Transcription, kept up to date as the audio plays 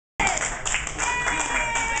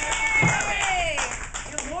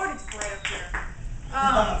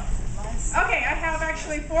Okay, I have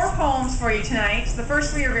actually 4 poems for you tonight. The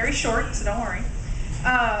first 3 are very short, so don't worry.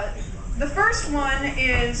 The first one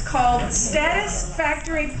is called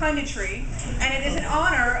Satisfactory Punditry, and it is in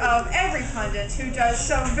honor of every pundit who does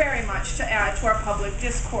so very much to add to our public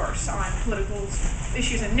discourse on political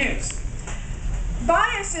issues and news.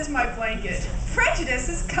 Bias is my blanket. Prejudice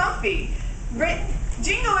is comfy.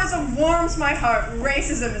 Jingoism warms my heart.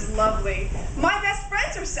 Racism is lovely. My best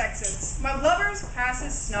friends are sexists. My lovers pass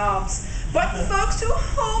as snobs. But the folks who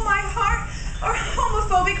hold my heart are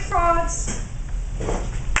homophobic frauds.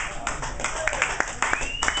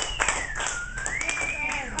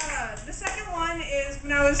 The second one is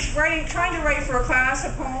when I was trying to write for a class a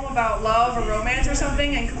poem about love or romance or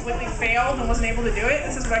something and completely failed and wasn't able to do it.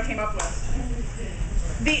 This is what I came up with.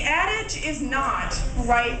 The adage is not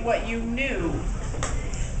write what you knew.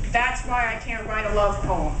 That's why I can't write a love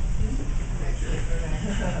poem.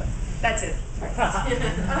 That's it.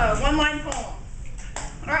 One-line poem.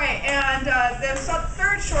 Alright, and the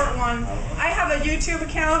third short one, I have a YouTube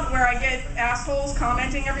account where I get assholes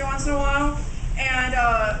commenting every once in a while. And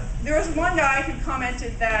there was one guy who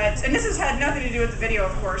commented that, and this has had nothing to do with the video,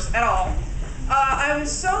 of course, at all. I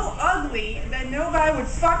was so ugly that no guy would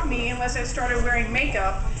fuck me unless I started wearing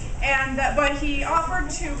makeup, but he offered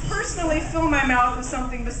to personally fill my mouth with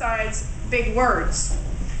something besides big words.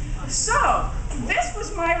 So, this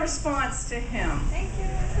was my response to him. Thank you.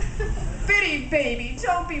 Biddy baby,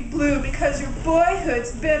 don't be blue because your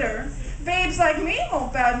boyhood's bitter. Babes like me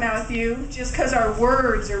won't badmouth you just because our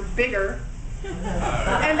words are bigger.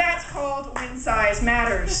 And that's called When Size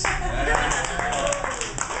Matters.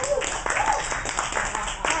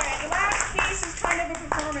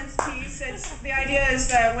 The idea is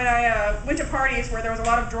that when I went to parties where there was a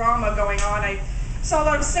lot of drama going on, I saw a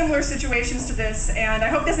lot of similar situations to this, and I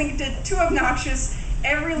hope it doesn't get too obnoxious.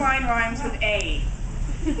 Every line rhymes with A.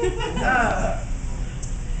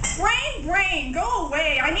 Brain, go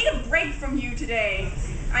away. I need a break from you today.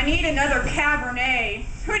 I need another Cabernet.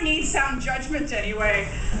 Who needs sound judgment anyway?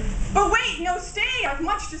 But wait, no, stay. I've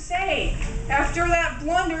much to say. After that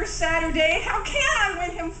blunder Saturday, how can I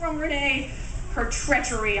win him from Renee? Her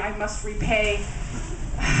treachery I must repay.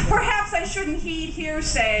 Perhaps I shouldn't heed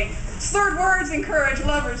hearsay. Slurred words encourage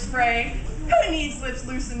lovers' fray. Who needs lips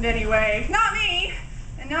loosened anyway? Not me,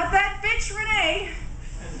 and not that bitch Renee.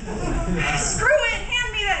 Screw it,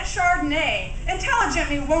 hand me that Chardonnay.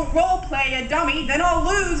 Intelligently won't role-play a dummy, then I'll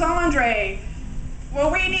lose Andre.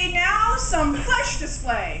 What we need now, some flesh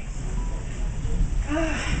display.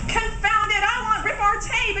 Confound it, I want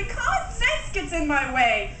repartee, but common sense gets in my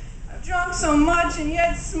way. Drunk so much and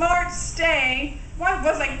yet smart stay. Why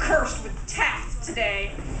was I cursed with tact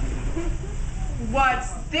today?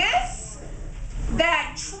 What's this?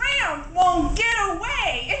 That tramp won't get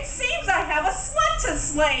away. It seems I have a slut to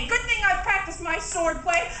slay. Good thing I practiced my sword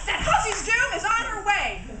play. That hussy's doom is on her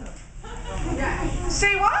way.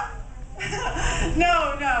 Say what?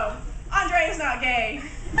 No. Andre's not gay.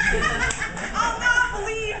 I'll not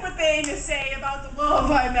believe what they to say about the love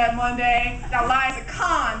I met Monday. That lies a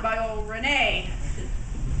con by old Renee.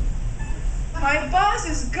 My buzz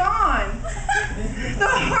is gone. The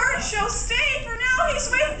hurt shall stay, for now he's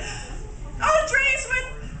with Andre's with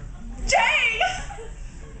Jay.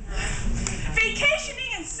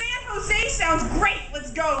 Vacationing in San Jose sounds great.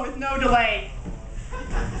 Let's go with no delay.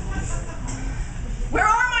 Where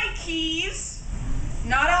are my keys?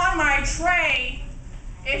 Not on my tray.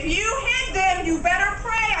 If you hid them, you better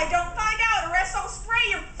pray I don't find out, or else I'll spray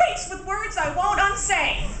your face with words I won't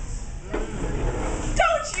unsay.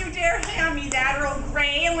 Don't you dare hand me that Earl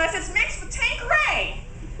Grey unless it's mixed with Tanqueray.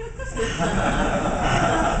 Who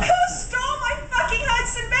stole my fucking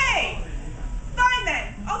Hudson Bay? Fine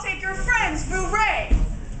then, I'll take your friend's Vouvray.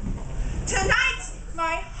 Tonight,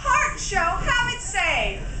 my heart shall have its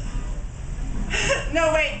say.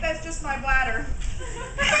 No, wait, that's just my bladder.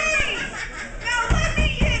 Hey! Now let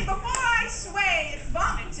me in before I sway. It's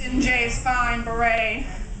vomit in Jay's fine beret.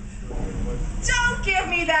 Don't give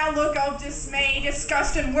me that look of dismay,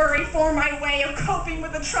 disgust, and worry for my way of coping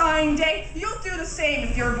with a trying day. You'll do the same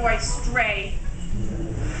if your boy stray.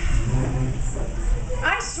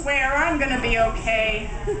 I swear I'm gonna be okay.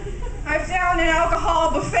 I've downed an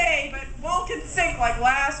alcohol buffet, but won't get sick like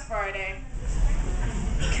last Friday.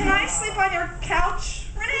 Can I sleep on your couch,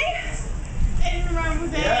 Renee? In the room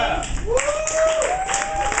with